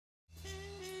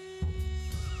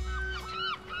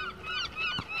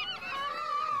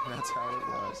That's how it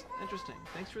was. Interesting.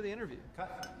 Thanks for the interview.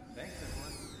 Cut. Thanks,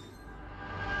 everyone.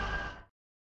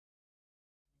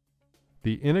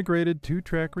 The integrated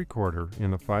 2-track recorder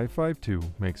in the 552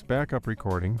 makes backup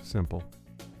recording simple.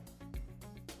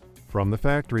 From the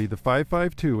factory, the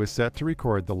 552 is set to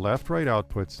record the left-right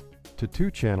outputs to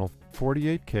 2-channel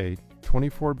 48K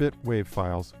 24-bit WAV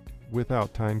files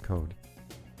without timecode.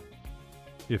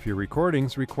 If your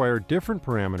recordings require different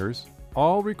parameters,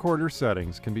 all recorder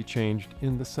settings can be changed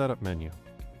in the Setup menu.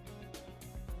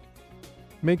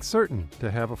 Make certain to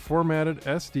have a formatted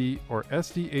SD or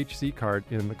SDHC card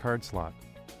in the card slot.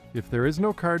 If there is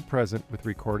no card present with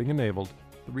recording enabled,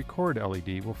 the Record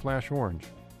LED will flash orange.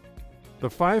 The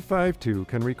 552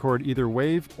 can record either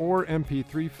WAV or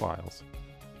MP3 files.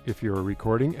 If you are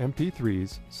recording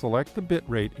MP3s, select the bit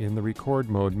rate in the Record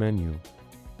Mode menu.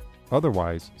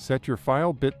 Otherwise, set your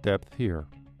file bit depth here.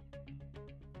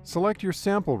 Select your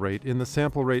sample rate in the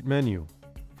Sample Rate menu.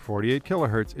 48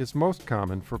 kHz is most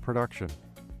common for production.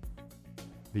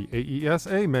 The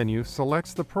AESA menu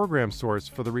selects the program source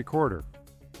for the recorder.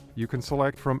 You can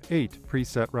select from 8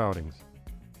 preset routings.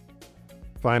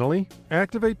 Finally,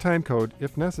 activate timecode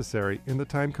if necessary in the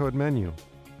timecode menu.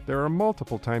 There are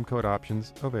multiple timecode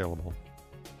options available.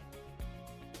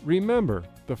 Remember,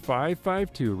 the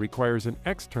 552 requires an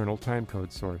external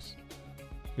timecode source.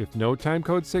 If no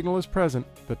timecode signal is present,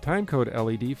 the timecode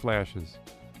LED flashes.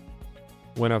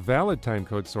 When a valid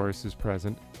timecode source is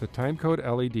present, the timecode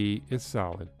LED is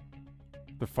solid.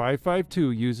 The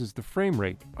 552 uses the frame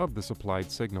rate of the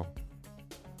supplied signal.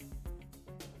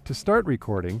 To start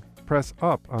recording, press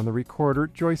up on the recorder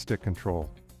joystick control.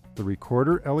 The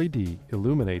recorder LED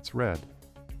illuminates red.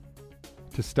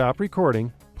 To stop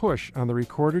recording, push on the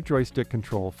recorder joystick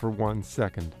control for 1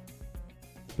 second.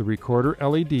 The recorder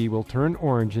LED will turn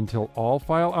orange until all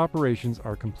file operations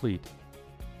are complete.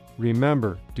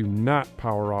 Remember, do not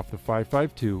power off the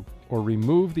 552 or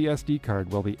remove the SD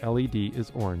card while the LED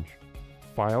is orange.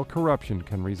 File corruption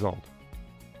can result.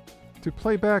 To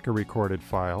play back a recorded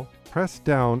file, press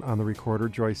down on the recorder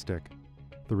joystick.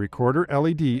 The recorder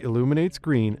LED illuminates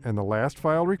green and the last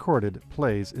file recorded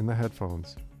plays in the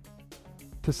headphones.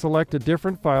 To select a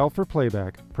different file for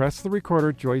playback, press the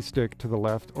recorder joystick to the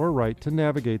left or right to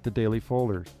navigate the daily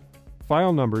folder.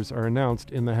 File numbers are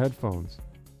announced in the headphones.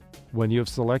 When you have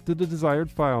selected the desired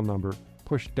file number,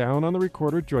 push down on the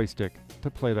recorder joystick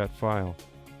to play that file.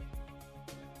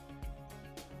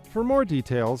 For more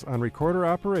details on recorder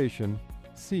operation,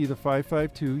 see the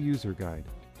 552 user guide.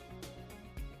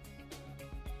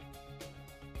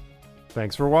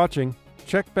 Thanks for watching.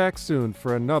 Check back soon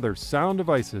for another Sound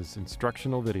Devices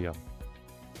instructional video.